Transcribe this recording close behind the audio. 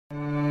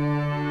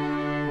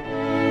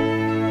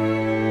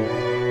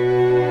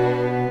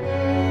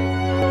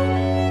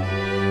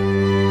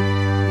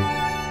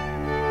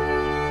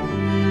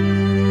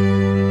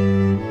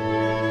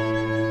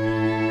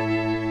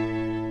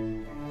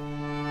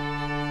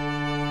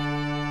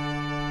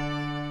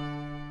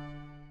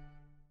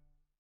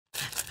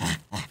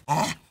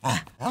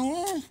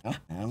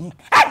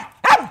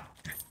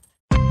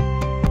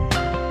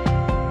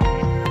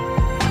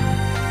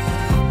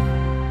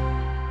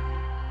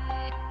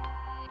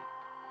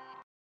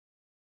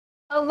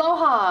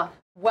Aloha!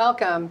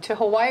 Welcome to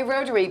Hawaii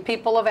Rotary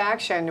People of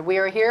Action. We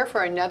are here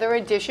for another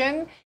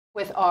edition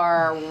with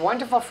our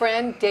wonderful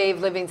friend,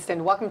 Dave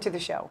Livingston. Welcome to the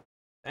show.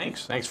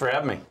 Thanks. Thanks for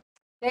having me.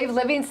 Dave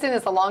Livingston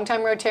is a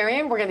longtime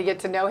Rotarian. We're going to get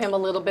to know him a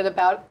little bit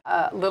but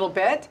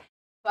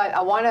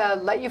I want to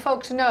let you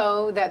folks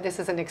know that this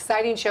is an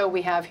exciting show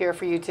we have here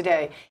for you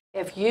today.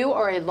 If you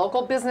are a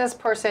local business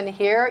person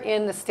here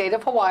in the state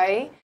of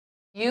Hawaii,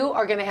 you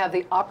are going to have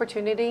the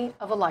opportunity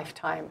of a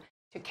lifetime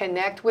to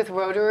connect with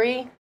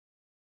Rotarians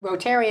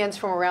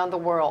from around the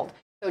world.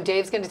 So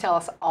Dave's going to tell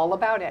us all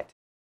about it.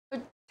 So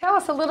tell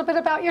us a little bit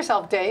about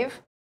yourself,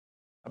 Dave.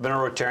 I've been a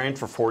Rotarian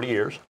for 40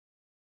 years.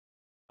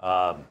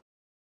 Was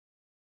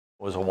a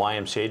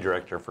YMCA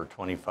director for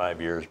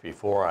 25 years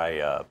before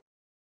I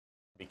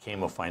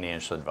became a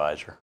financial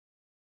advisor.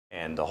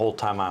 And the whole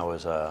time I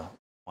was a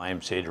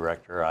YMCA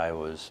director, I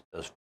was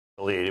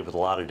affiliated with a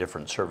lot of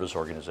different service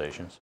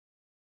organizations.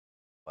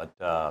 But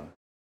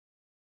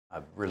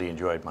I've really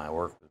enjoyed my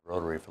work with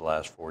Rotary for the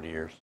last 40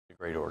 years. It's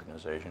a great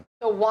organization.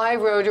 So why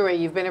Rotary?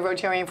 You've been a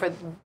Rotarian for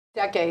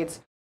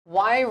decades.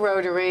 Why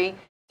Rotary?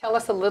 Tell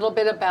us a little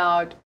bit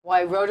about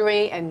why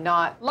Rotary and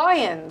not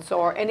Lions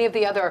or any of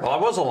the other. Well, I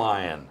was a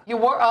Lion. You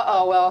were?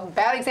 Well,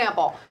 bad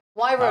example.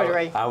 Why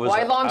Rotary?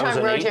 Why long-time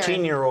Rotarian? I was an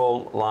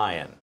 18-year-old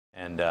Lion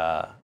and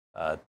a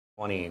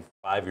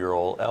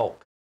 25-year-old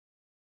Elk.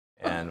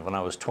 And when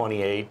I was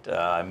 28,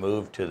 I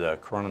moved to the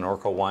Corona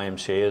Norco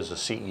YMCA as a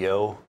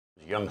CEO,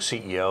 a young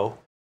CEO.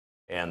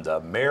 And the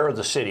mayor of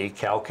the city,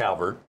 Cal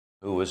Calvert,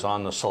 who was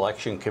on the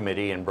selection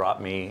committee and brought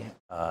me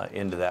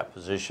into that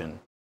position,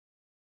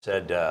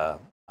 said,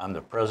 I'm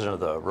the president of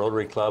the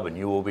Rotary Club and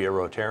you will be a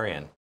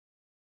Rotarian.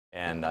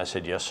 And I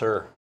said, yes,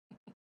 sir.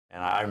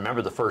 And I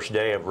remember the first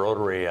day of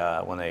Rotary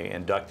when they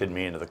inducted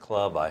me into the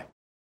club, I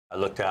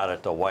looked out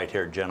at the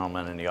white-haired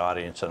gentleman in the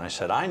audience and I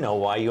said, I know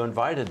why you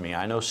invited me.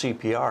 I know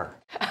CPR.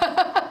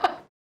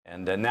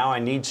 And now I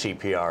need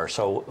CPR.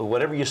 So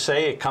whatever you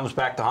say, it comes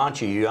back to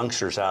haunt you, you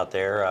youngsters out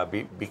there.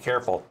 Be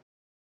careful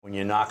when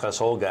you knock us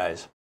old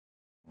guys.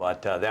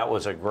 But that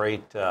was a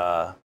great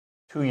 2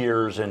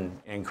 years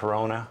in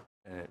Corona.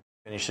 And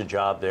finished the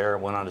job there,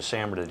 went on to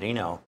San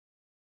Bernardino,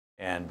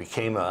 and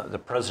became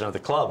the president of the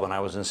club when I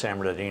was in San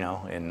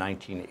Bernardino in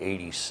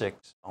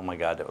 1986. Oh my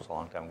God, that was a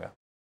long time ago.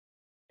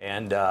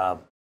 And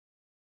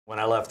when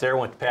I left there,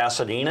 went to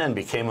Pasadena and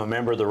became a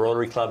member of the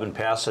Rotary Club in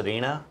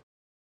Pasadena.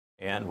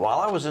 And while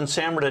I was in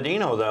San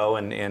Bernardino, though,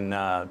 in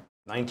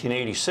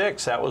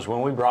 1986, that was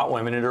when we brought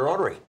women into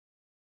Rotary.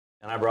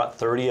 And I brought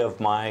 30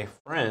 of my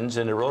friends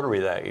into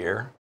Rotary that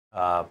year.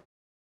 The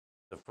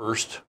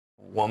first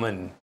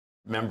woman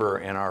member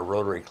in our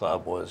Rotary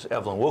Club was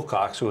Evelyn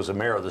Wilcox, who was the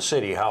mayor of the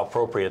city. How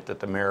appropriate that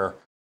the mayor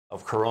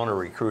of Corona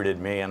recruited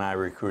me and I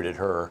recruited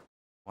her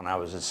when I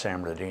was at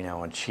San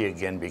Bernardino. And she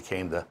again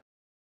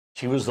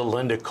she was the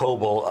Linda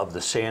Coble of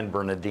the San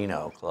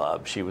Bernardino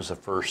Club. She was the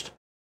first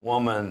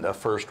woman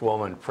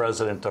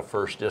president, the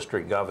first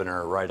district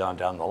governor, right on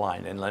down the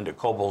line. And Linda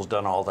Coble's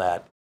done all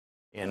that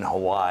in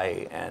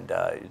Hawaii, and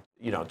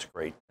you know, it's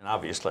great. And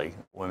obviously,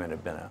 women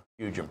have been a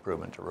huge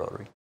improvement to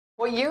Rotary.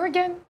 What year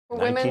again for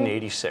women?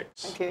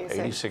 1986.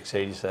 86,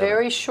 87.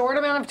 Very short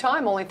amount of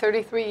time, only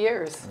 33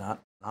 years.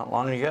 Not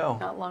long ago.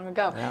 Not long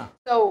ago. Yeah.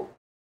 So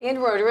in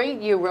Rotary,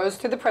 you rose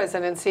to the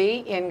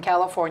presidency in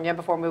California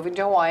before moving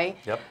to Hawaii.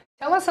 Yep.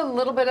 Tell us a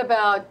little bit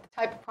about the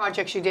type of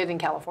projects you did in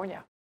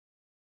California.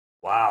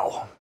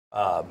 Wow.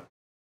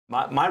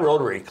 My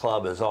Rotary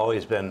Club has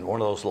always been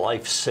one of those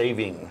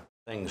life-saving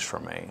things for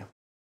me.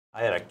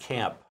 I had a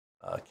camp,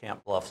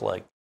 Camp Bluff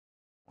Lake,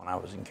 when I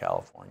was in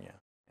California.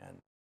 And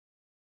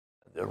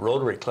the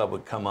Rotary Club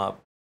would come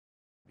up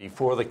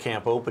before the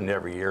camp opened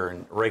every year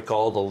and rake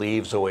all the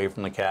leaves away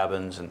from the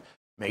cabins and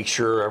make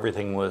sure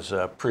everything was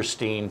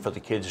pristine for the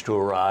kids to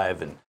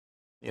arrive. And,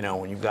 you know,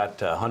 when you've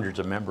got hundreds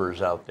of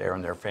members out there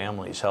and their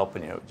families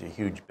helping you, it's a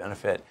huge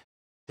benefit.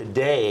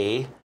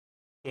 Today,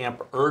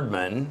 Camp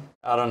Erdman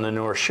out on the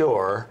North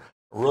Shore,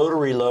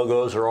 Rotary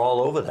logos are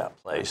all over that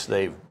place.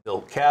 They've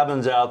built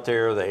cabins out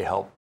there. They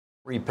help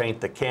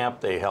repaint the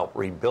camp. They help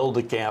rebuild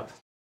the camp.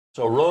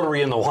 So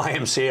Rotary and the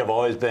YMCA have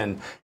always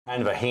been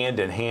kind of a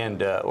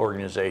hand-in-hand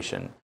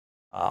organization.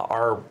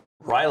 Our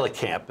RILA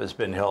camp has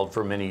been held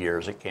for many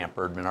years at Camp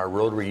Erdman, our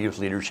Rotary Youth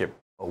Leadership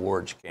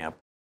Awards camp.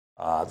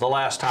 The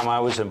last time I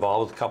was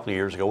involved, a couple of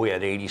years ago, we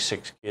had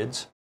 86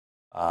 kids.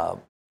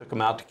 Took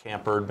them out to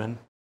Camp Erdman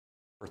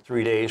for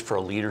 3 days for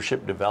a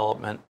leadership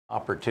development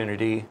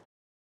opportunity.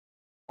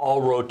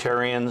 All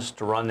Rotarians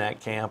to run that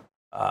camp.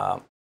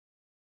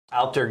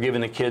 Out there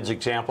giving the kids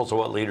examples of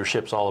what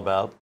leadership's all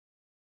about,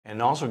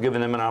 and also giving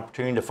them an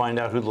opportunity to find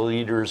out who the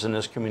leaders in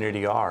this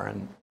community are.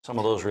 And some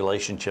of those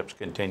relationships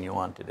continue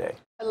on today.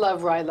 I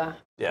love RILA.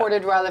 Yeah.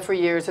 Supported RILA for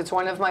years. It's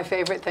one of my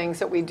favorite things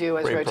that we do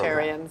as Great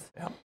Rotarians.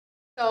 Yeah.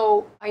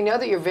 So I know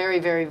that you're very,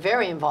 very,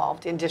 very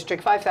involved in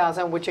District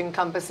 5000, which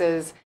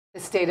encompasses the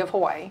state of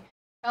Hawaii.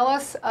 Tell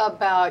us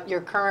about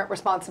your current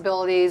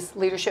responsibilities,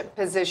 leadership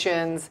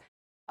positions,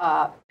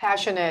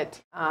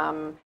 passionate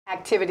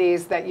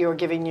activities that you're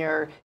giving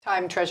your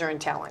time, treasure, and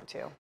talent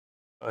to.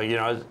 You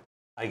know,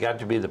 I got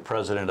to be the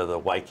president of the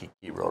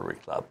Waikiki Rotary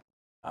Club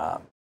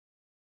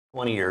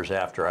 20 years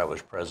after I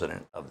was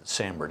president of the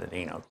San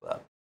Bernardino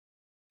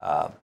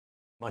Club.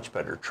 Much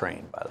better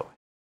trained, by the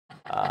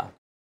way.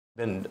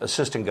 Been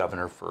assistant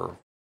governor for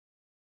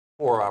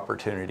 4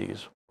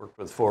 opportunities, worked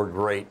with 4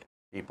 great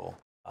people.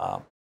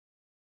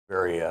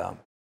 Very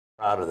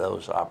proud of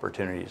those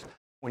opportunities.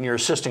 When you're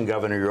assistant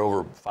governor, you're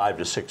over 5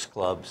 to 6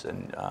 clubs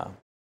and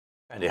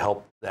trying to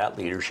help that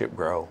leadership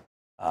grow.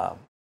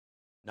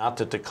 Not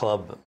that the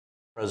club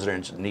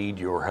presidents need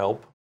your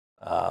help,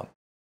 but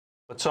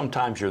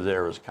sometimes you're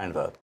there as kind of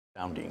a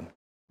founding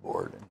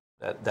board. And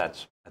I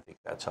think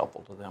that's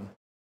helpful to them.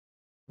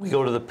 We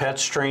go to the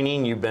pets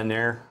training. You've been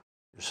there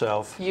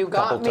yourself. You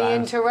got me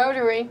into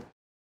Rotary.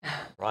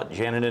 Brought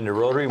Janet into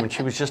Rotary when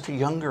she was just a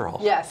young girl.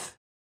 Yes.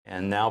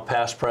 And now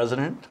past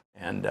president,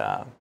 and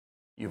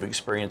you've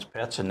experienced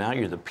pets, and now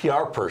you're the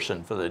PR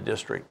person for the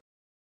district.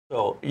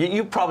 So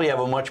you probably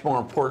have a much more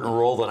important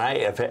role than I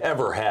have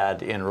ever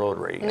had in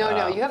Rotary.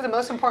 No, you have the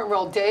most important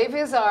role. Dave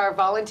is our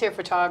volunteer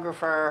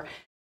photographer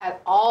at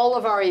all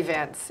of our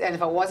events. And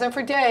if it wasn't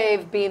for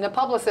Dave being a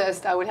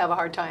publicist, I would have a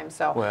hard time.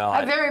 So well,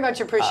 I very much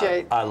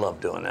appreciate I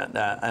love doing it.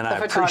 And I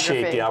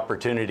appreciate the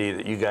opportunity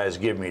that you guys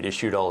give me to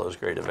shoot all those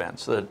great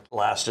events. The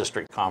last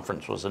district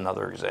conference was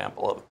another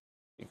example of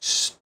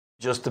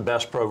just the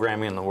best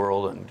programming in the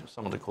world and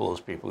some of the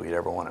coolest people you'd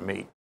ever want to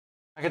meet.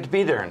 I got to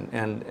be there,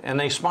 and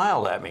they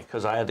smiled at me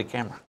because I had the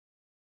camera.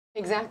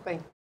 Exactly.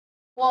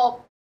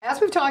 Well,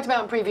 as we've talked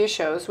about in previous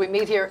shows, we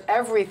meet here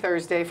every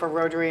Thursday for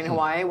Rotary in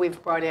Hawaii.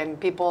 We've brought in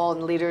people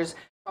and leaders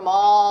from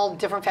all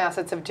different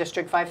facets of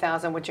District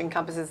 5000, which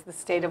encompasses the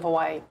state of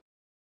Hawaii.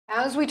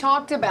 As we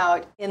talked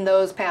about in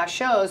those past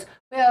shows,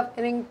 we have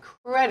an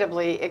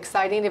incredibly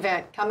exciting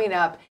event coming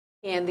up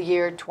in the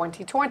year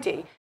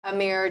 2020, a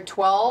mere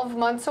 12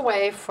 months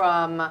away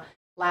from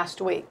last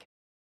week.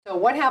 So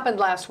what happened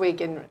last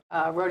week in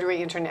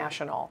Rotary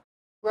International?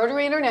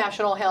 Rotary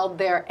International held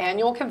their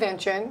annual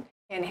convention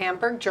in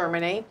Hamburg,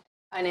 Germany,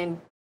 and a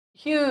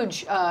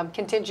huge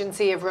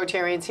contingency of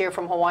Rotarians here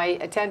from Hawaii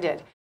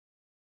attended.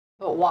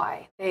 But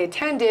why? They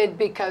attended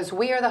because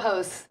we are the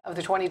hosts of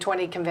the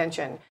 2020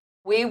 convention.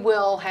 We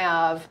will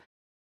have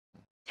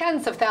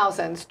tens of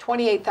thousands,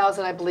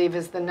 28,000 I believe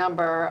is the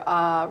number,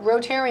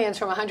 Rotarians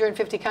from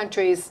 150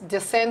 countries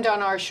descend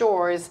on our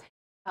shores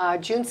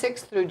June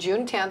 6th through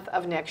June 10th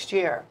of next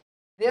year.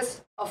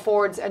 This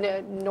affords an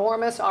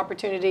enormous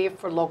opportunity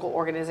for local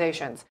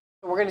organizations.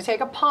 So we're going to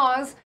take a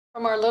pause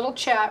from our little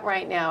chat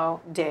right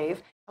now,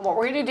 Dave. And what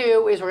we're going to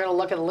do is we're going to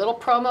look at a little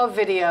promo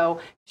video,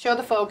 show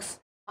the folks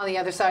on the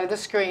other side of the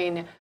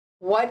screen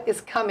what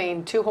is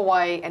coming to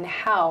Hawaii and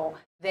how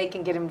they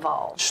can get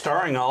involved.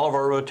 Starring all of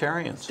our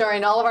Rotarians.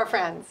 Starring all of our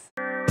friends.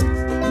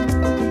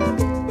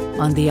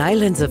 On the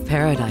Islands of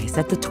Paradise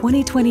at the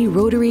 2020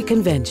 Rotary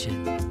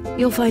Convention,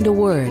 you'll find a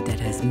word that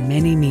has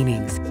many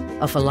meanings,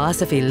 a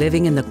philosophy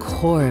living in the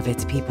core of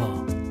its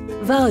people,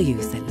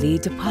 values that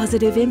lead to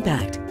positive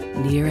impact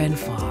near and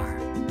far.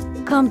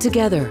 Come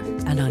together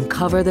and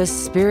uncover the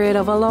spirit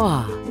of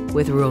aloha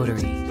with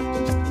Rotary.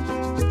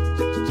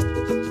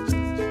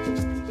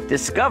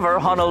 Discover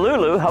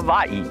Honolulu,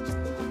 Hawaii.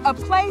 A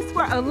place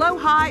where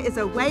aloha is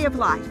a way of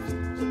life.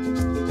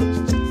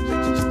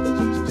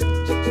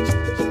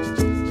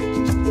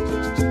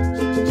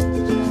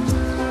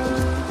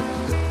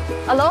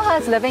 Aloha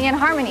is living in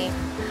harmony.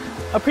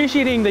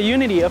 Appreciating the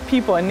unity of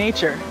people and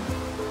nature.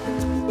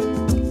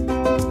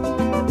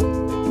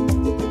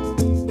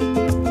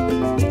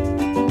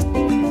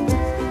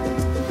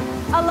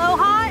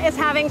 Aloha is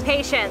having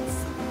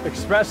patience.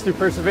 Expressed through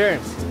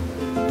perseverance.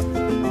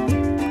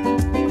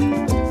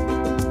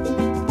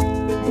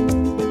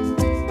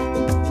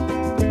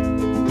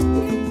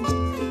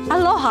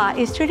 Aloha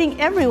is treating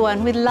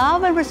everyone with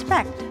love and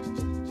respect,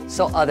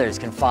 so others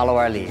can follow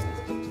our lead.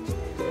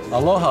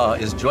 Aloha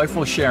is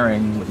joyful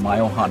sharing with my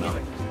ohana.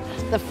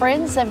 The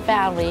friends and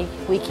family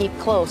we keep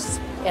close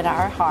in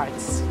our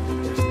hearts.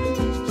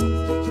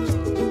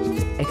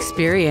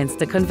 Experience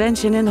the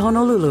convention in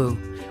Honolulu,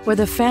 where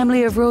the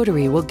family of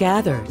Rotary will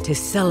gather to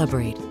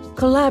celebrate,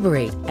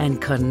 collaborate,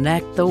 and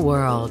connect the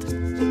world.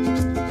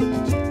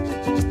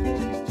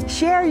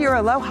 Share your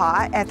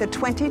aloha at the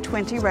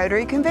 2020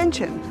 Rotary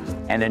Convention.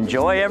 And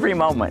enjoy every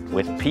moment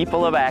with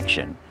people of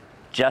action,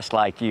 just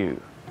like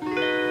you.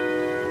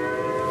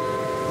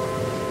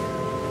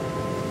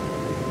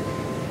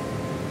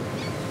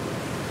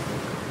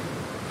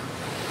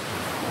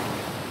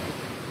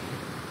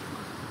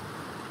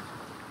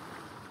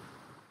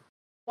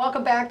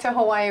 Welcome back to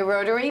Hawaii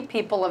Rotary,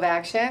 People of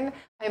Action.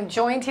 I'm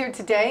joined here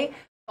today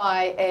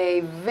by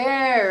a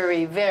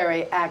very,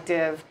 very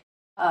active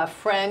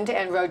friend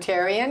and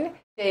Rotarian,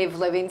 Dave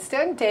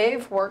Livingston.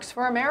 Dave works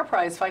for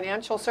Ameriprise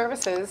Financial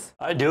Services.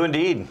 I do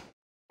indeed.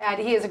 And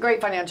he is a great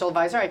financial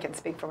advisor. I can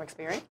speak from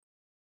experience.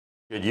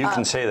 Good, you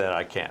can say that,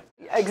 I can't.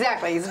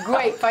 Exactly, he's a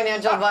great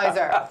financial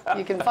advisor.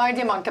 You can find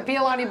him on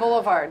Kapiolani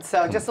Boulevard.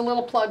 So just a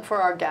little plug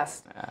for our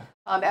guest.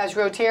 As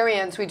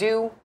Rotarians, we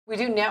do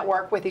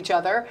network with each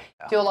other,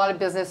 do a lot of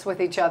business with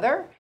each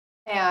other.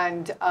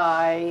 and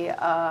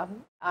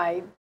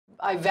I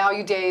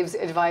value Dave's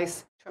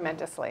advice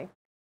tremendously.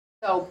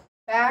 So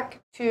back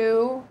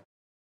to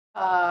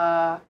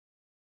the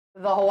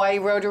Hawaii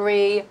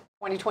Rotary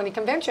 2020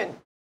 convention.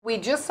 We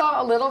just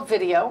saw a little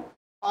video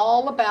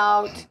all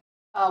about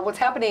what's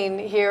happening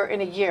here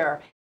in a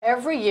year.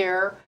 Every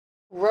year,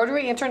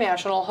 Rotary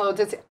International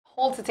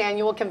holds its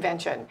annual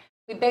convention.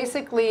 We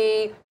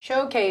basically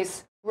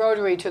showcase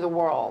Rotary to the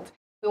world.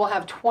 We will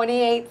have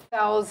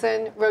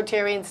 28,000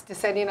 Rotarians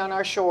descending on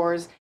our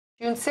shores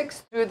June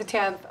 6th through the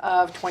 10th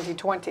of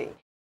 2020.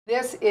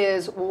 This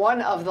is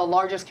one of the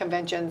largest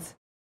conventions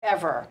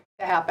ever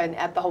to happen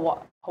at the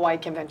Hawaii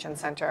Convention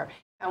Center.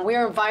 And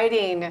we're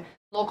inviting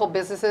local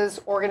businesses,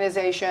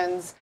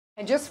 organizations,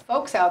 and just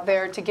folks out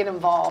there to get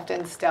involved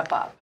and step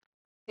up.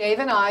 Dave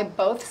and I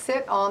both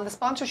sit on the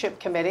sponsorship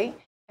committee,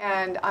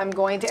 and I'm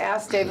going to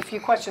ask Dave a few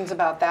questions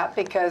about that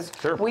because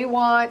we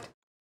want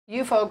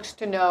you folks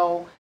to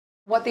know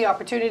what the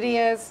opportunity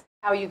is,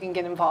 how you can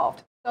get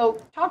involved.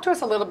 So talk to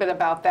us a little bit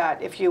about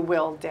that, if you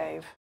will,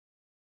 Dave.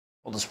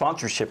 Well, the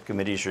sponsorship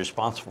committee is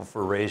responsible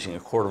for raising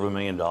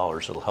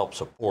 $250,000 that'll help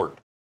support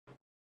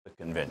the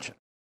convention.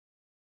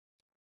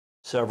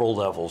 Several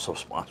levels of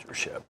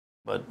sponsorship,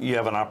 but you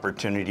have an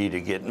opportunity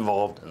to get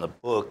involved in the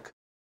book,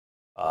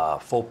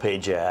 full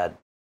page ad,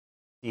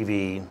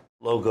 TV,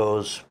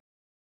 logos.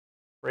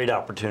 Great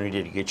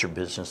opportunity to get your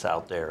business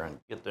out there and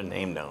get their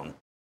name known.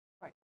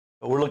 Right.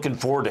 But we're looking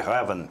forward to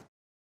having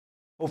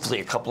hopefully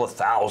a couple of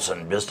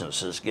thousand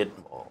businesses get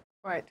involved.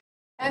 Right.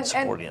 And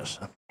supporting us.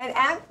 And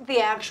at the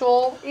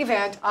actual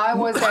event, I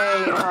was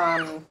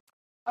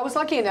I was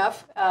lucky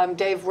enough.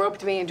 Dave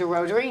roped me into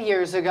Rotary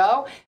years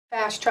ago,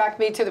 fast-tracked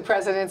me to the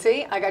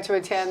presidency. I got to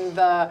attend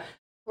the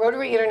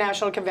Rotary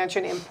International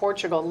Convention in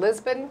Portugal,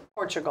 Lisbon,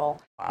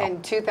 Portugal,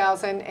 in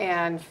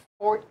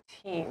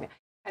 2014.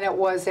 And it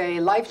was a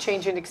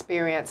life-changing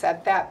experience.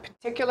 At that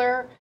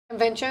particular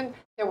convention,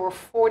 there were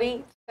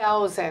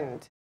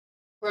 40,000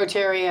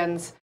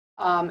 Rotarians,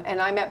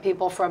 and I met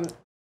people from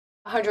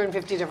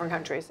 150 different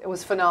countries. It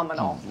was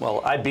phenomenal. Well,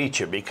 I beat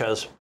you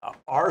because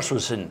ours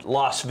was in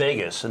Las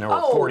Vegas, and there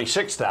were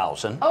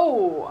 46,000.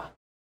 Oh.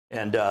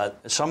 And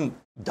some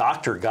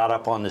doctor got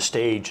up on the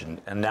stage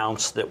and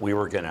announced that we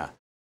were going to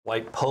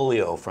wipe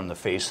polio from the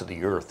face of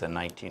the earth in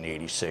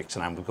 1986.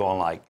 And I'm going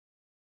like,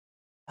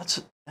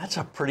 that's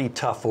a pretty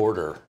tough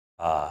order.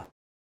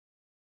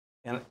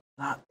 And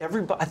not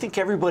everybody, I think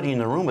everybody in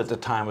the room at the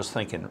time was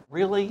thinking,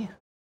 really?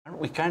 Aren't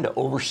we kind of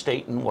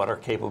overstating what our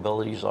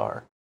capabilities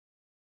are?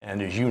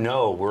 And as you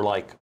know, we're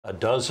like a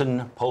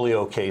dozen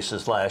polio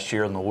cases last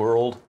year in the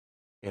world.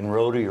 In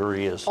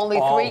Rotary is only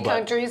three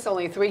countries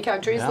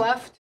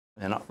left.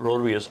 And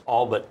Rotary has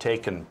all but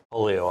taken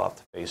polio off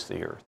the face of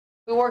the earth.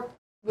 We work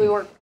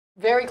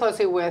very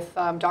closely with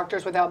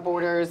Doctors Without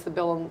Borders, the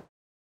Bill and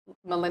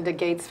Melinda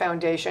Gates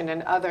Foundation,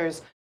 and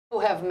others who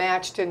have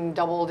matched and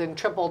doubled and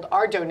tripled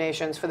our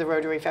donations for the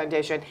Rotary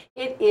Foundation.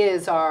 It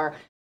is our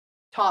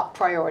top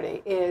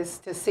priority, is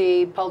to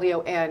see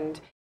polio end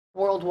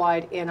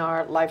worldwide in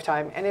our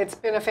lifetime. And it's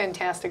been a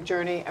fantastic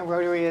journey, and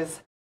Rotary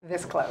is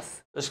this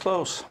close. This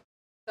close.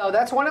 So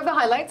that's one of the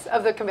highlights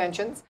of the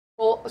conventions.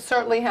 We'll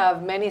certainly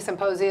have many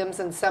symposiums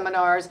and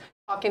seminars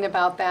talking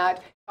about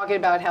that, talking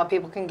about how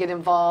people can get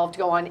involved,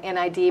 go on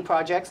NID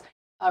projects.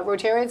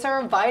 Rotarians are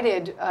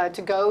invited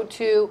to go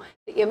to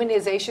the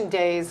immunization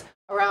days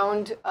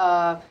around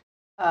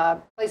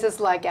places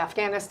like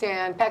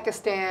Afghanistan,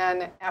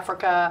 Pakistan,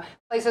 Africa,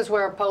 places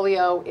where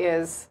polio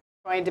is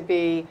trying to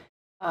be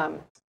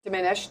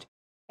diminished.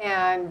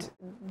 And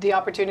the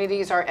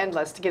opportunities are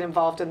endless to get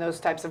involved in those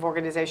types of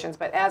organizations.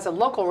 But as a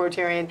local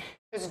Rotarian,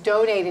 just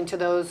donating to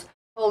those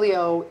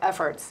polio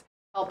efforts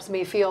helps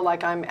me feel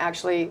like I'm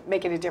actually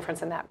making a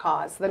difference in that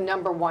cause, the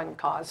 #1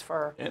 cause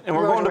for And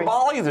we're going to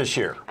Bali this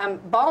year.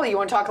 Bali, you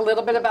want to talk a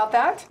little bit about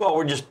that? Well,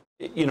 we're just,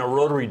 you know,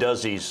 Rotary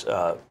does these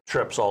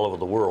trips all over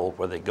the world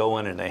where they go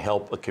in and they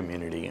help a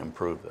community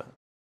improve them.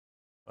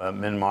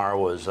 Myanmar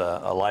was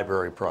a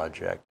library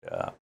project.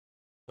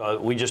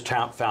 We just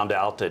found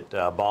out that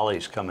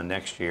Bali's coming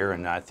next year,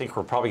 and I think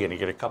we're probably going to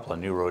get a couple of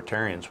new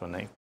Rotarians when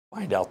they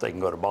find out they can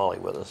go to Bali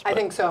with us. I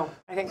think so.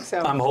 I think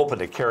so. I'm hoping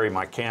to carry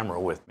my camera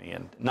with me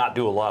and not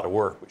do a lot of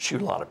work, but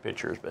shoot a lot of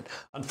pictures. But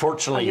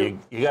unfortunately,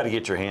 you got to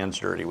get your hands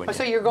dirty when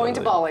So you're going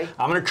to Bali?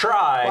 I'm going to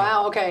try.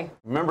 Wow, okay.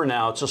 Remember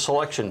now, it's a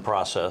selection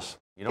process.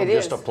 You don't It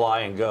just is.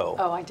 apply and go.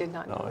 Oh, I did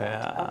not know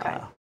that. Yeah. Okay.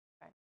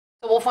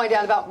 So we'll find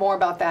out more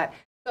about that.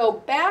 So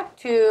back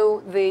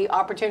to the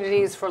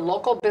opportunities for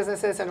local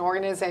businesses and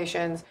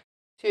organizations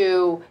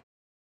to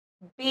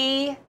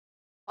be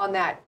on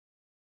that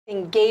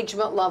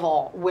engagement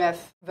level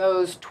with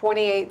those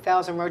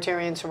 28,000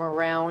 Rotarians from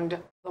around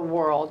the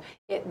world.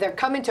 They're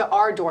coming to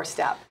our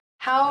doorstep.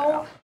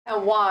 How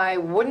and why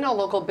wouldn't a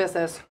local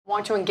business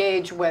want to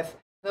engage with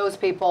those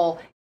people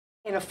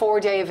in a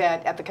 4-day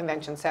event at the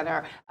convention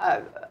center,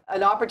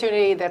 an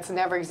opportunity that's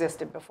never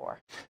existed before?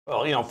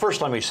 Well, you know,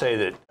 first let me say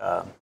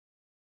that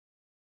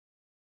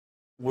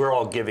we're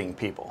all giving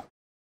people,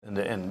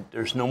 and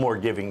there's no more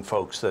giving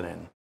folks than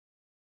in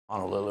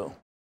Honolulu.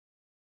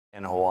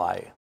 in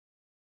Hawaii.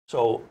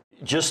 So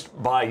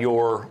just by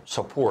your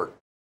support,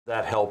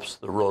 that helps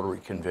the Rotary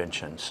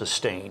Convention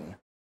sustain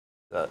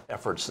the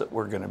efforts that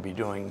we're going to be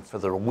doing for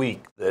the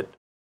week that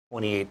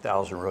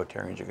 28,000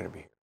 Rotarians are going to be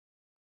here.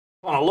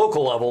 On a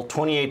local level,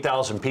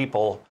 28,000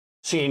 people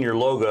seeing your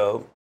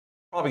logo,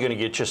 probably going to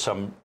get you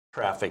some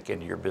traffic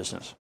into your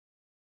business.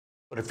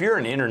 But if you're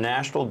an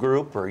international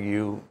group or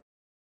you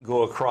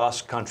go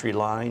across country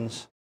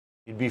lines,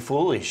 you'd be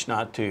foolish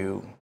not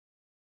to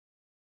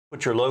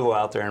put your logo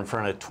out there in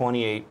front of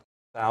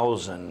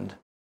 28,000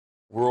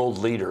 world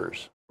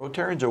leaders.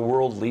 Rotarians are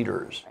world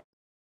leaders.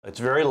 It's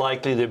very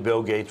likely that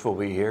Bill Gates will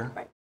be here.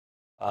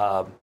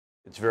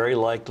 It's very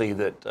likely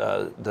that,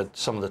 that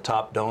some of the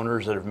top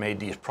donors that have made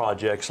these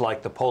projects,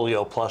 like the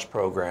Polio Plus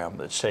program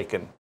that's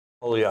taken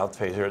polio out the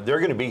face, they're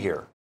going to be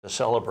here to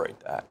celebrate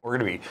that. We're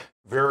going to be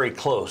very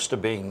close to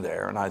being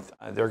there, and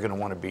they're going to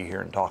want to be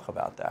here and talk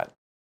about that.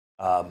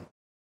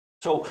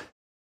 So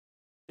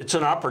it's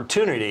an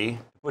opportunity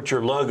to put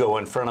your logo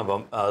in front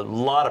of a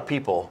lot of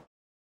people,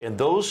 and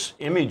those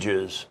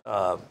images,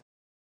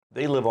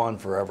 they live on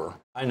forever.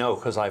 I know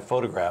because I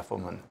photograph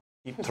them and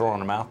keep throwing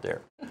them out there.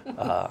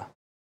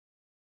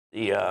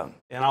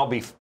 And I'll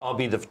be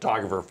the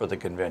photographer for the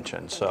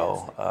convention.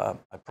 So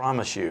I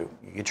promise you,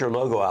 you get your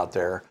logo out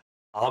there.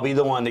 I'll be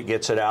the one that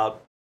gets it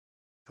out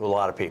to a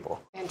lot of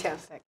people.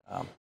 Fantastic.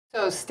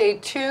 So stay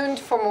tuned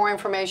for more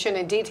information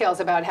and details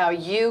about how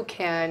you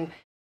can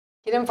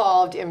get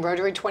involved in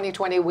Rotary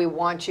 2020. We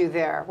want you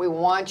there. We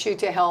want you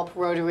to help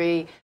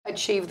Rotary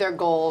achieve their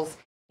goals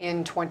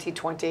in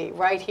 2020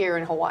 right here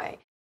in Hawaii.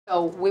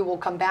 So we will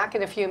come back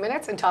in a few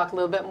minutes and talk a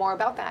little bit more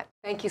about that.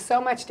 Thank you so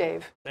much,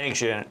 Dave. Thanks,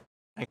 Janet.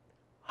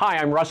 Hi,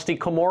 I'm Rusty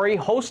Komori,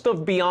 host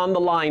of Beyond the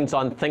Lines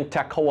on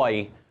ThinkTech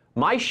Hawaii.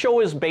 My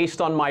show is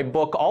based on my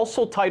book,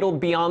 also titled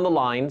Beyond the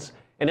Lines,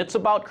 and it's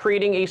about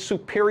creating a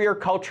superior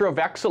culture of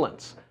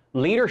excellence,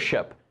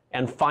 leadership,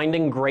 and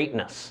finding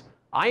greatness.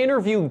 I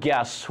interview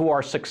guests who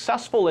are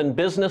successful in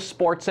business,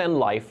 sports, and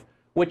life,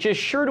 which is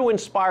sure to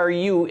inspire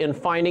you in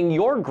finding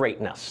your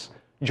greatness.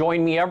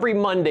 Join me every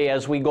Monday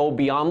as we go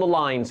Beyond the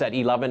Lines at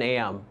 11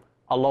 a.m.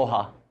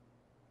 Aloha.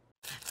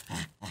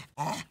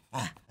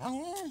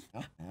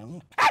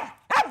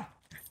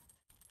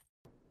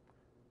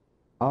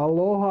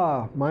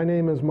 Aloha, my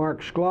name is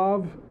Mark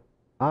Shklov.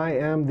 I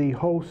am the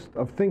host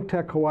of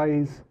ThinkTech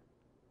Hawaii's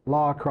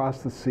Law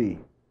Across the Sea.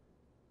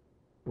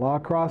 Law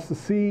Across the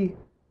Sea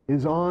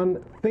is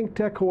on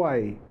ThinkTech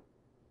Hawaii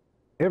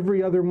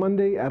every other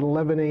Monday at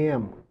 11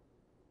 a.m.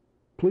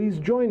 Please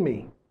join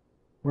me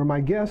where my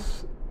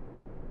guests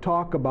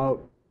talk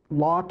about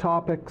law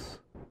topics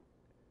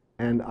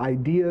and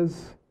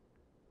ideas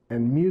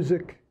and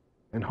music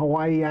and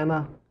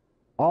Hawaiiana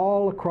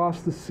all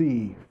across the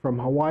sea from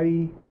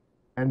Hawaii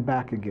and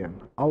back again.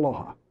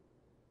 Aloha.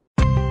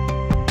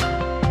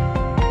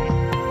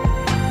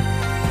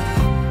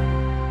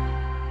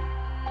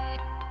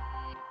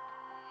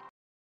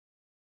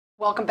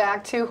 Welcome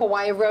back to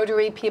Hawaii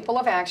Rotary People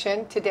of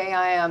Action. Today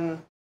I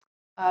am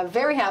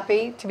very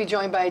happy to be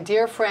joined by a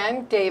dear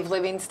friend, Dave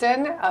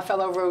Livingston, a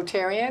fellow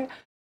Rotarian,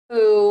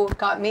 who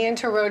got me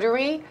into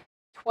Rotary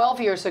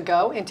 12 years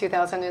ago in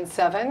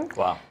 2007.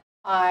 Wow.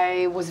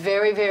 I was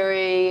very,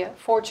 very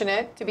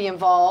fortunate to be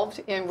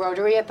involved in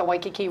Rotary at the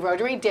Waikiki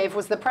Rotary. Dave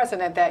was the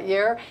president that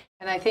year,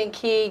 and I think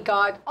he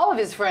got all of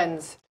his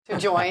friends to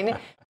join.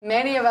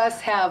 Many of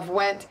us have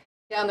went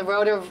down the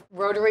road of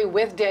Rotary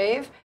with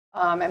Dave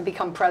and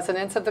become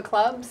presidents of the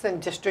clubs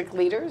and district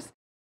leaders.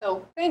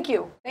 So thank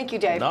you. Thank you,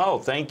 Dave. No,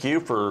 thank you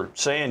for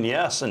saying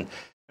yes. And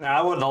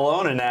I wasn't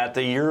alone in that.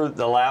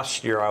 The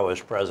last year I was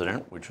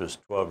president, which was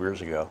 12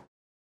 years ago,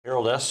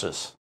 Harold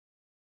Estes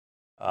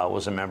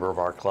was a member of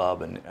our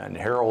club, and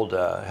Harold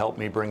helped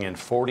me bring in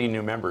 40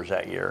 new members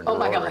that year. Oh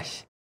my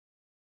gosh.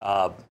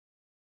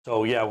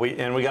 So yeah, we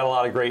got a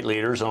lot of great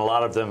leaders, and a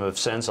lot of them have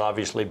since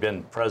obviously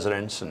been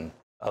presidents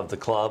of the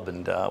club,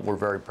 and we're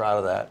very proud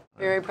of that.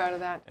 Very proud of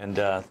that.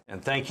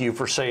 And thank you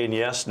for saying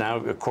yes. Now,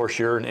 of course,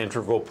 you're an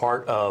integral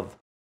part of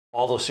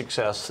all the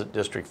success that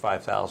District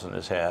 5000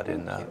 has had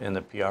in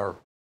the PR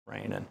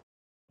reign, and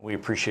we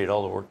appreciate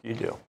all the work you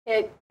do.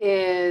 It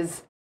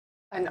is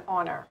an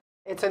honor.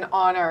 It's an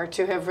honor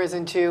to have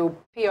risen to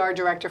PR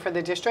director for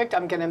the district.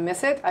 I'm going to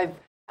miss it. I've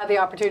had the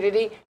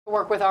opportunity to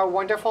work with our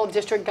wonderful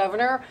district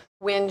governor,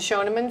 Wynn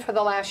Schoeneman, for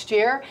the last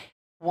year.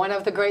 One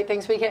of the great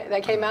things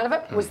that came out of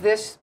it was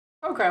this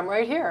program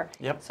right here.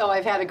 Yep. So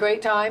I've had a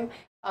great time.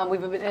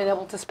 We've been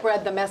able to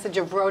spread the message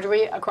of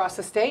Rotary across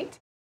the state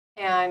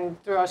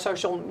and through our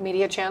social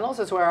media channels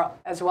as well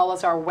as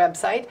our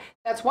website.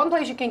 That's one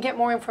place you can get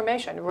more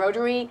information.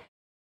 Rotary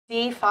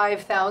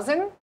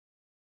D5000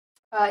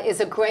 is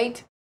a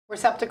great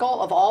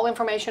receptacle of all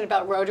information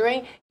about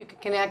Rotary. You can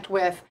connect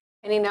with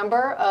any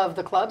number of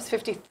the clubs,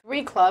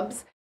 53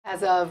 clubs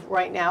as of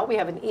right now. We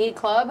have an E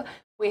club.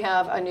 We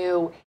have a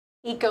new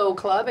Eco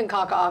club in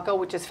Kaka'ako,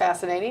 which is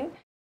fascinating.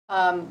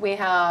 We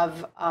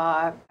have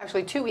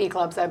actually 2 E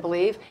clubs, I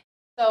believe.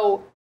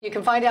 So you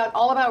can find out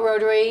all about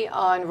Rotary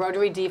on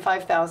Rotary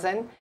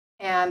D5000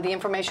 and the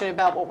information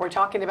about what we're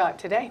talking about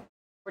today.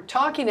 We're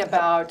talking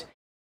about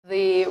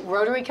the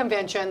Rotary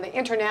Convention, the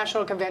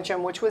International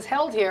Convention, which was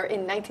held here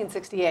in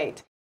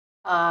 1968.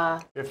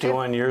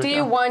 51 years ago.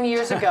 51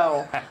 years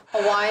ago.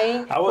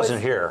 Hawaii. I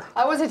wasn't here.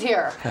 I wasn't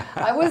here.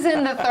 I was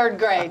in the 3rd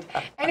grade.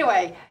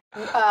 Anyway,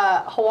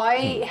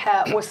 Hawaii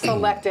was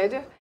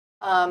selected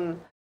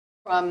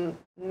from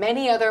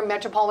many other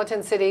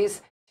metropolitan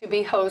cities to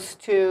be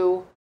host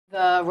to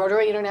the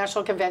Rotary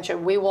International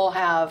Convention. We will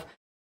have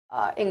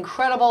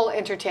incredible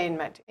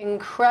entertainment,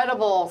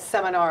 incredible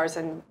seminars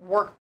and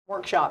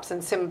workshops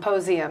and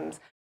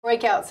symposiums,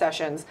 breakout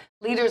sessions.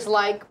 Leaders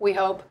like, we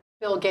hope,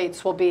 Bill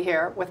Gates will be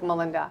here with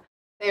Melinda.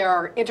 They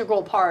are an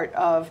integral part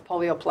of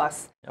Polio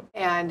Plus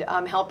and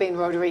helping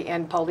Rotary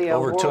end polio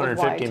Over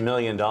worldwide. $250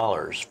 million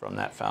from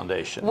that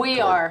foundation.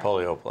 We are.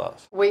 Polio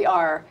Plus. We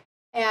are.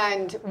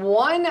 And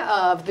one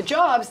of the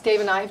jobs Dave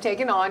and I have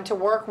taken on to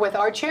work with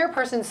our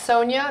chairperson,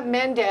 Sonia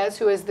Mendez,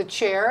 who is the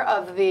chair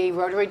of the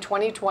Rotary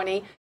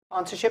 2020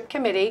 Sponsorship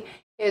Committee,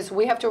 is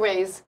we have to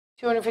raise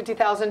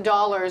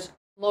 $250,000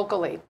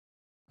 locally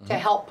to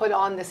help put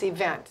on this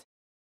event.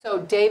 So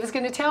Dave is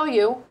going to tell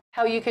you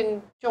how you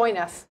can join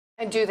us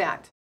and do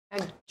that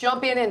and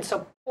jump in and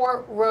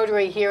support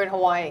Rotary here in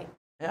Hawaii.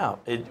 Yeah,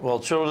 well,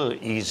 it's really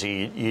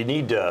easy. You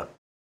need to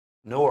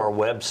know our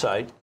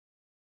website,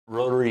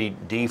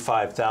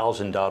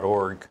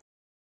 RotaryD5000.org.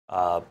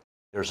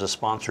 There's a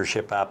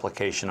sponsorship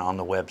application on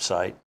the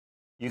website.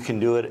 You can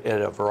do it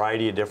at a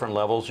variety of different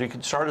levels. You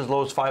can start as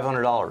low as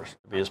 $500 to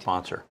be a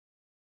sponsor,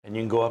 and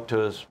you can go up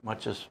to as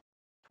much as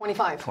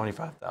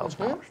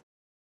 $25,000.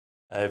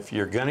 If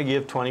you're going to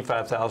give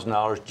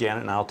 $25,000,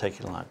 Janet and I'll take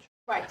you to lunch.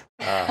 Right.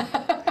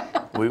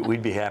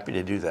 We'd be happy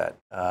to do that.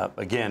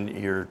 Again,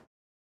 you're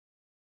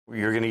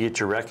going to get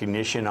your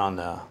recognition on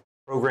the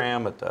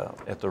program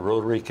at the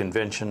Rotary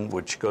Convention,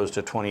 which goes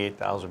to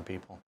 28,000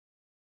 people.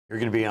 You're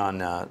going to be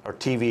on our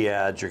TV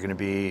ads. You're going to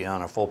be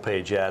on a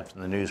full-page ad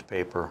from the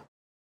newspaper.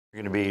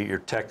 You're going to be your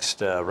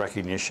text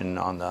recognition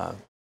on the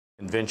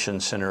Convention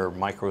Center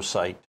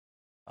microsite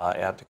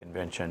at the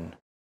convention.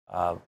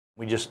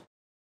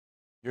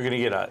 You're going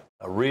to get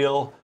a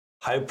real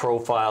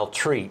high-profile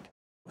treat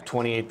with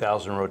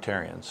 28,000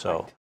 Rotarians.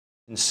 So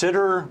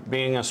consider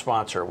being a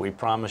sponsor. We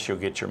promise you'll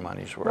get your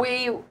money's worth.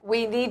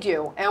 We need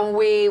you, and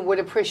we would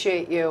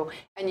appreciate you.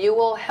 And you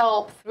will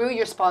help through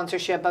your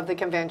sponsorship of the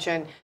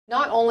convention,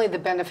 not only the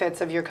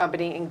benefits of your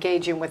company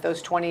engaging with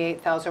those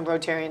 28,000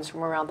 Rotarians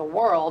from around the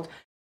world,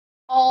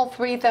 all of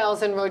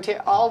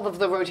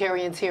the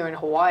Rotarians here in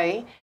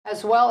Hawaii,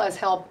 as well as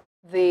help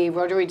the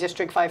Rotary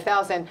District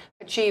 5000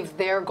 achieve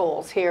their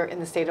goals here in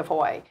the state of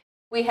Hawaii.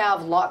 We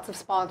have lots of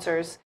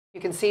sponsors. You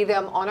can see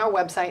them on our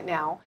website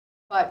now,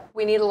 but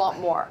we need a lot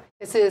more.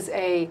 This is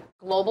a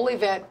global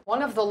event,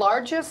 one of the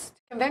largest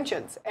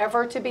conventions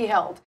ever to be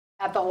held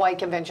at the Hawaii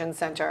Convention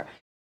Center.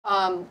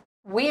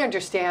 We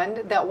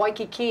understand that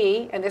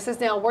Waikiki, and this is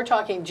now, we're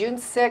talking June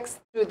 6th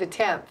through the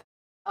 10th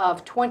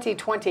of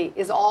 2020,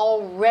 is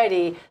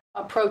already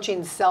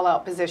approaching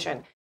sellout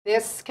position.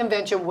 This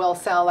convention will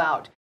sell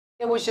out.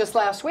 It was just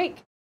last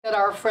week that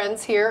our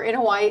friends here in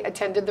Hawaii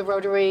attended the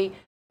Rotary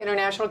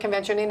International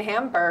Convention in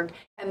Hamburg,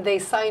 and they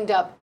signed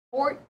up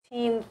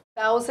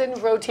 14,000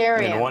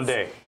 Rotarians. In one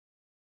day.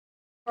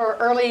 For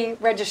early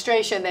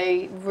registration,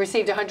 they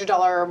received a $100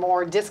 or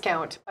more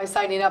discount by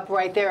signing up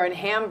right there in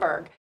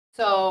Hamburg.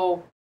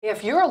 So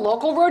if you're a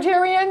local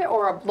Rotarian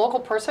or a local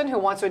person who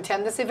wants to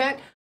attend this event,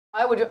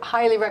 I would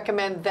highly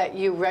recommend that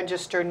you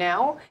register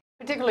now,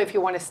 particularly if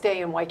you want to stay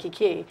in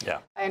Waikiki. Yeah.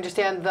 I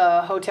understand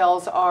the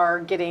hotels are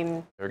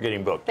getting... They're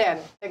getting booked. They're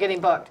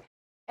getting booked.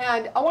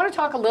 And I want to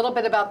talk a little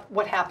bit about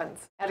what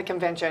happens at a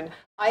convention.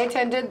 I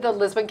attended the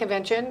Lisbon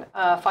Convention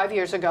 5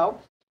 years ago.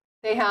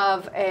 They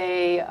have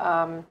a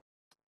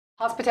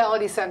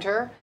hospitality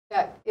center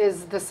that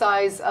is the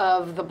size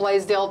of the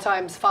Blaisdell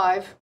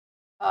 ×5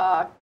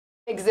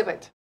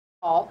 exhibit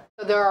hall.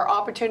 So there are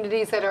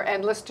opportunities that are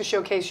endless to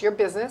showcase your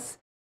business.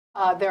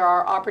 There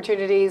are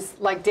opportunities,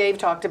 like Dave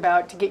talked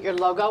about, to get your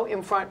logo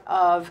in front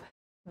of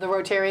the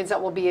Rotarians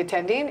that will be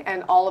attending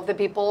and all of the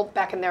people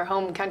back in their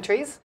home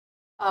countries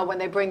when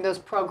they bring those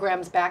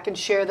programs back and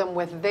share them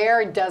with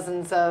their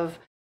dozens of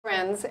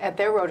friends at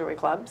their Rotary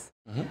clubs.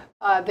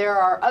 There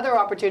are other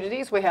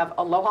opportunities. We have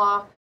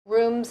Aloha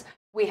rooms.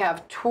 We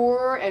have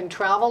tour and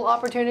travel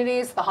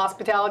opportunities. The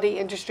hospitality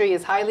industry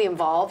is highly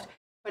involved.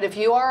 But if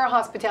you are a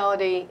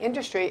hospitality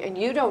industry and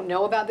you don't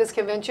know about this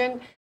convention,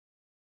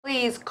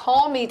 please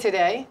call me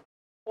today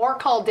or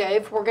call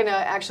Dave. We're going to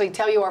actually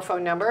tell you our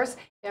phone numbers.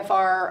 If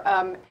our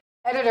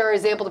editor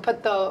is able to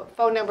put the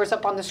phone numbers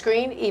up on the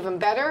screen, even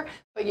better.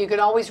 But you can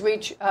always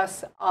reach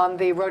us on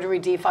the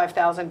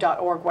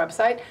RotaryD5000.org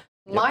website.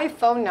 Yep. My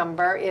phone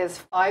number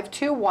is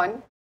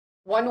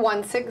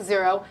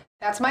 521-1160.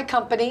 That's my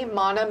company,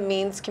 Mana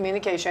Means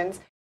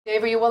Communications.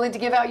 Dave, are you willing to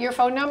give out your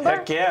phone number?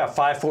 Heck yeah,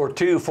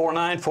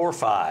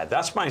 542-4945.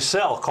 That's my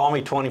cell. Call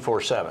me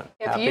 24/7.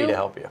 Happy to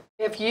help you.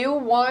 If you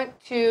want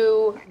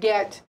to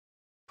get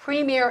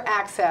premier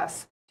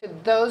access to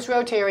those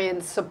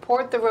Rotarians,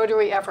 support the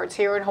Rotary efforts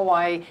here in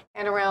Hawaii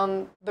and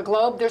around the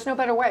globe, there's no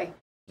better way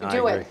to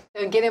do it,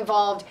 and get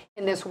involved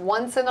in this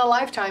once in a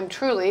lifetime,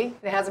 truly.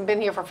 It hasn't been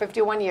here for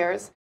 51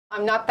 years.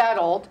 I'm not that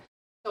old.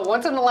 So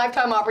once in a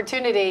lifetime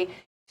opportunity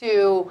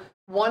to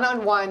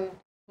one-on-one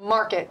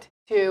market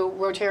to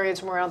Rotarians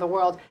from around the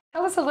world.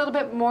 Tell us a little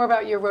bit more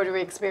about your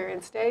Rotary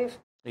experience, Dave.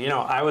 You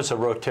know, I was a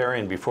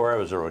Rotarian before I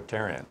was a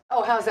Rotarian.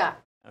 Oh, how's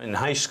that? In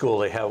high school,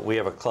 we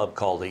have a club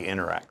called the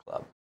Interact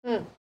Club.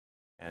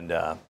 And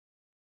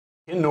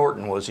Ken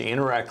Norton was the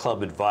Interact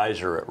Club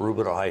advisor at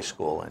Rubidoux High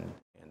School in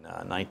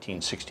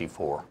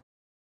 1964,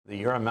 the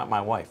year I met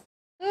my wife,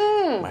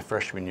 my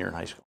freshman year in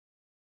high school.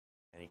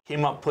 And he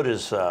came up, put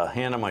his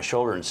hand on my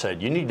shoulder and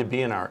said, "You need to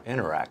be in our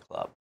Interact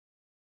Club."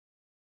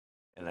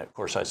 And of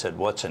course I said,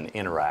 "What's an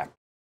Interact?"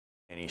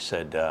 And he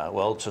said,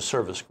 "Well, it's a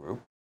service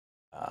group.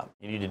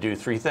 You need to do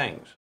 3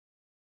 things.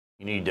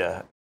 You need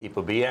to keep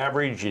a B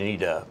average, you need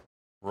to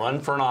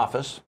run for an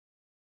office,"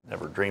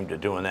 never dreamed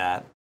of doing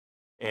that,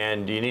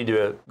 "and you need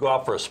to go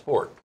out for a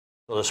sport."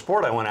 So the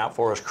sport I went out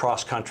for was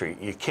cross country.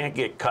 You can't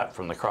get cut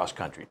from the cross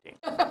country team.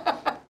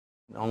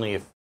 Only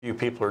a few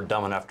people are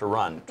dumb enough to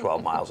run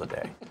 12 miles a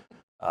day,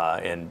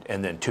 and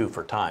then 2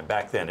 for time.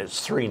 Back then,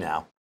 it's 3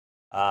 now.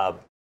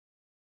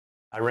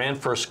 I ran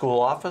for a school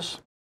office,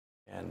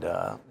 and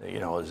you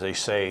know, as they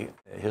say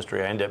in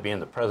history, I ended up being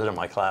the president of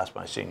my class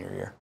my senior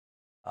year.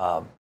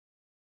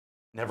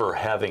 Never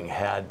having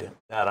had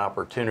that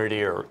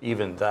opportunity or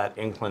even that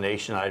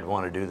inclination I'd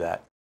want to do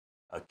that,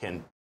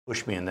 Ken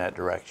pushed me in that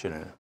direction,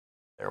 and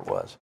there it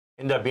was.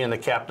 Ended up being the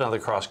captain of the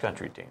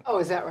cross-country team. Oh,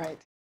 is that right?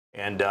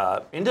 And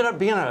ended up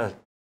being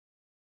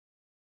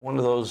one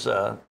of those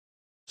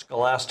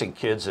scholastic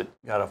kids that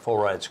got a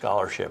full-ride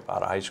scholarship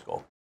out of high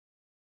school.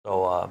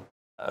 So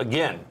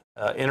again,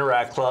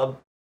 Interact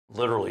Club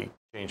literally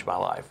changed my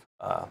life.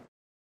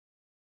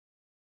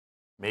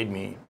 Made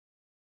me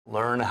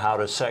learn how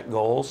to set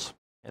goals,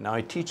 and now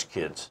I teach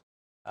kids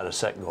how to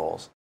set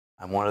goals.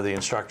 I'm one of the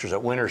instructors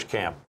at Winter's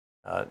Camp.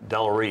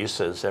 Della Reese,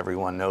 as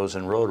everyone knows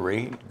in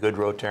Rotary, good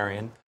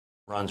Rotarian,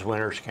 runs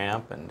Winter's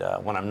Camp, and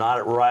when I'm not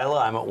at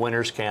RILA, I'm at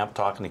Winter's Camp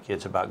talking to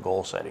kids about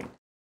goal setting.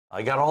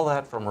 I got all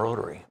that from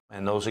Rotary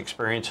and those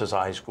experiences as a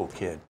high school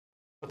kid.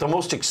 But the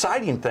most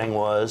exciting thing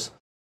was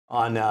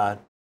on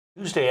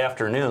Tuesday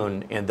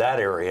afternoon in that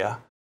area,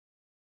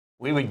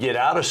 we would get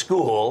out of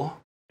school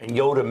and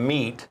go to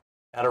meet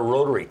at a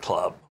Rotary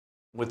Club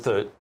with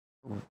the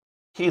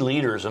key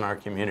leaders in our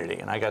community,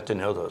 and I got to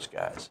know those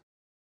guys.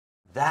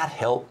 That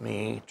helped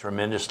me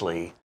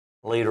tremendously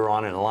later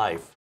on in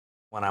life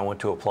when I went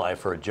to apply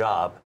for a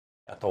job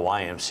at the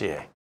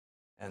YMCA.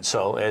 And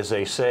so, as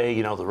they say,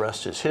 you know, the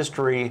rest is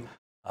history.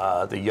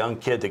 The young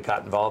kid that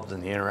got involved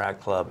in the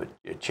Interact Club,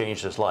 it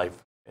changed his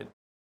life. It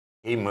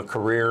gave him a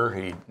career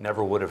he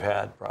never would have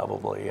had,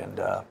 probably,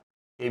 and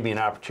gave me an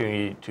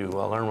opportunity to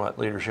learn what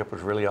leadership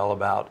was really all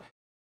about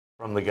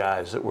from the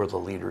guys that were the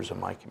leaders in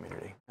my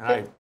community. And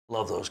I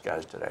love those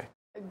guys today.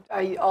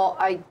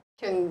 I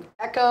can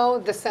echo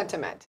the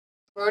sentiment.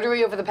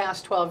 Rotary over the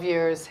past 12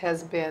 years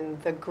has been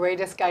the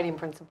greatest guiding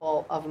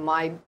principle of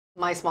my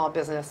small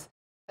business,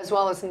 as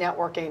well as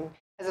networking.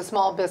 As a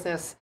small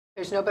business,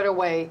 there's no better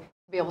way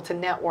to be able to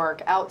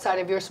network outside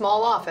of your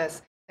small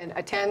office and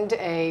attend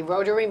a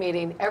Rotary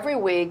meeting every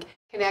week,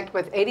 connect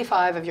with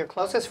 85 of your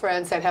closest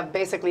friends that have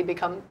basically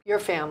become your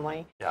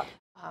family,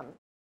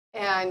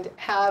 and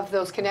have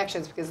those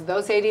connections, because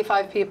those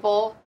 85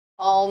 people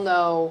all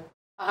know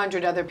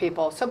 100 other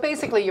people. So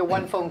basically, you're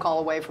one phone call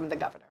away from the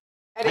governor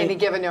at any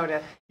given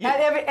notice,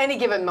 at any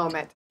given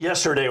moment.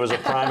 Yesterday was a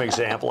prime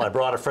example. I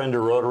brought a friend to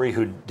Rotary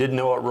who didn't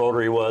know what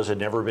Rotary was, had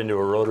never been to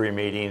a Rotary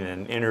meeting,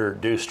 and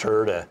introduced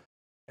her to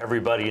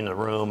everybody in the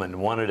room.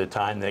 And one at a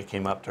time, they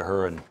came up to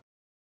her, and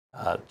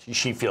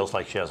she feels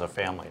like she has a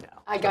family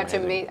now. I got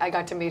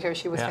to meet her.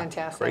 She was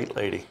fantastic. Great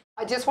lady.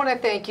 I just want to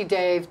thank you,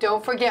 Dave.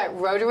 Don't forget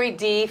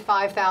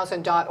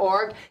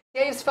RotaryD5000.org.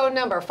 Dave's phone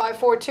number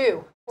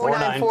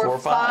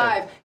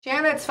 542-4945.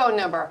 Janet's phone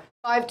number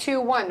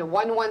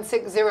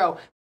 521-1160.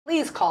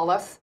 Please call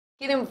us.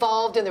 Get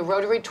involved in the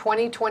Rotary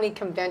 2020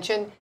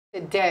 convention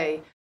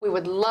today. We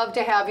would love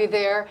to have you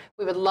there.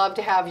 We would love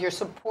to have your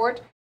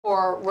support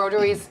for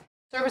Rotary's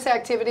service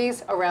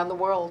activities around the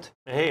world.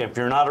 Hey, if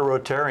you're not a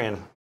Rotarian,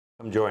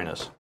 come join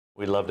us.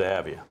 We'd love to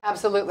have you.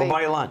 Absolutely. We'll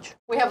buy you lunch.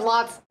 We have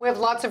lots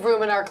of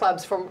room in our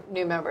clubs for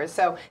new members.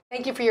 So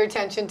thank you for your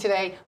attention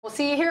today. We'll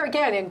see you here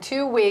again in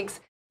 2 weeks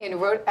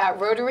at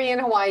Rotary in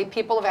Hawaii,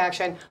 People of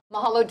Action.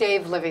 Mahalo,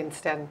 Dave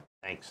Livingston.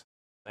 Thanks.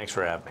 Thanks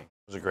for having me.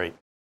 It was a great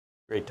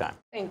time.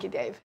 Thank you,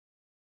 Dave.